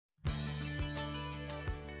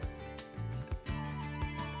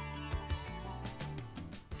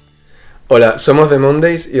Hola, somos The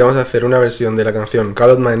Mondays y vamos a hacer una versión de la canción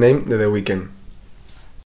Call Out My Name de The Weeknd.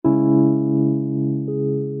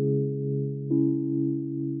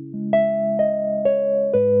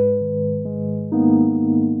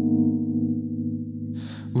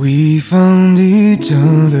 We found each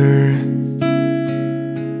other.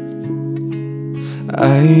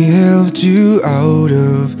 I helped you out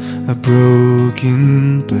of a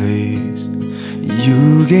broken place.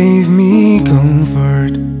 You gave me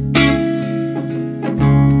comfort,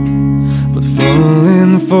 but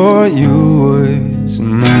falling for you was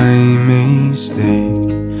my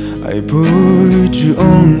mistake. I put you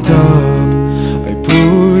on top, I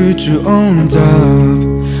put you on top.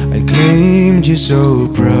 I claimed you so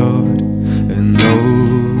proud and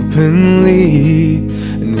openly.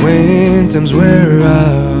 And when times were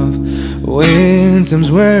rough, when times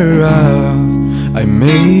were rough, I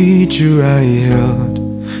made sure I held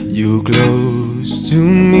you close to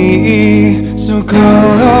me. So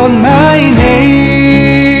call out my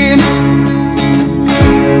name,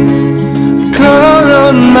 call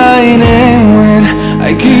out my name when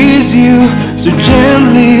I kiss you so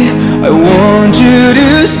gently. I want you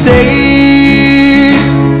to stay,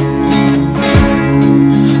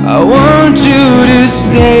 I want you to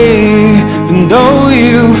stay. Even though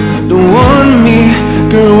you don't want me,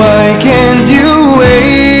 girl, why can't you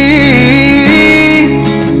wait?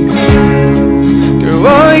 Girl,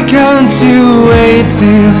 why can't you wait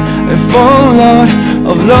till I fall out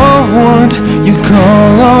of love? Won't you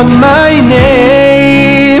call out my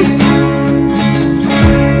name?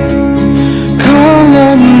 Call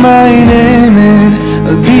out my name and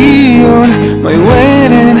I'll be on my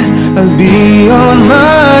wedding, I'll be on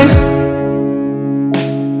my.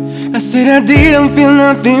 I said I didn't feel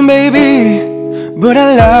nothing, baby, but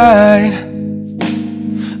I lied.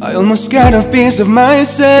 I almost got a piece of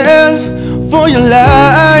myself for your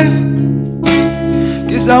life.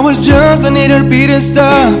 Guess I was just a little bit of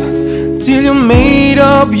stuff till you made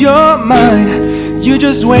up your mind. You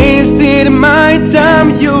just wasted my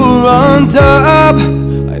time, you were on top.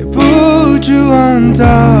 I put you on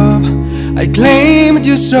top. I claimed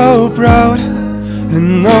you so proud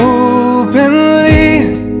and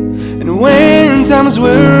openly. And when times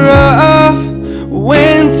were rough,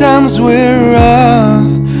 when times were rough,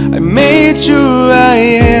 I made sure I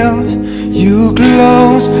held you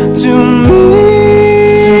close to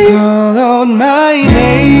me. So call out my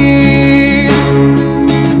name,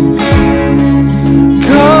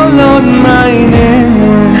 call out my name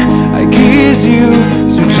when I kiss you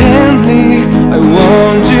so gently. I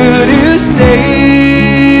want you to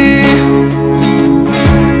stay,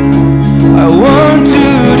 I want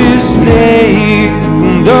you to stay.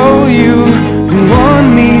 Even though you don't want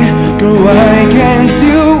me, girl, why can't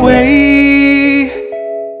you wait?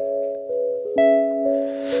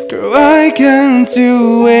 Girl, why can't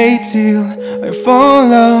you wait till I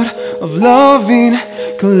fall out of loving?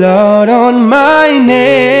 Call out on my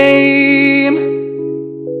name,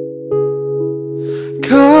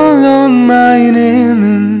 call on my name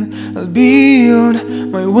and I'll be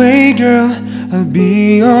on my way, girl, I'll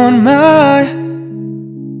be on my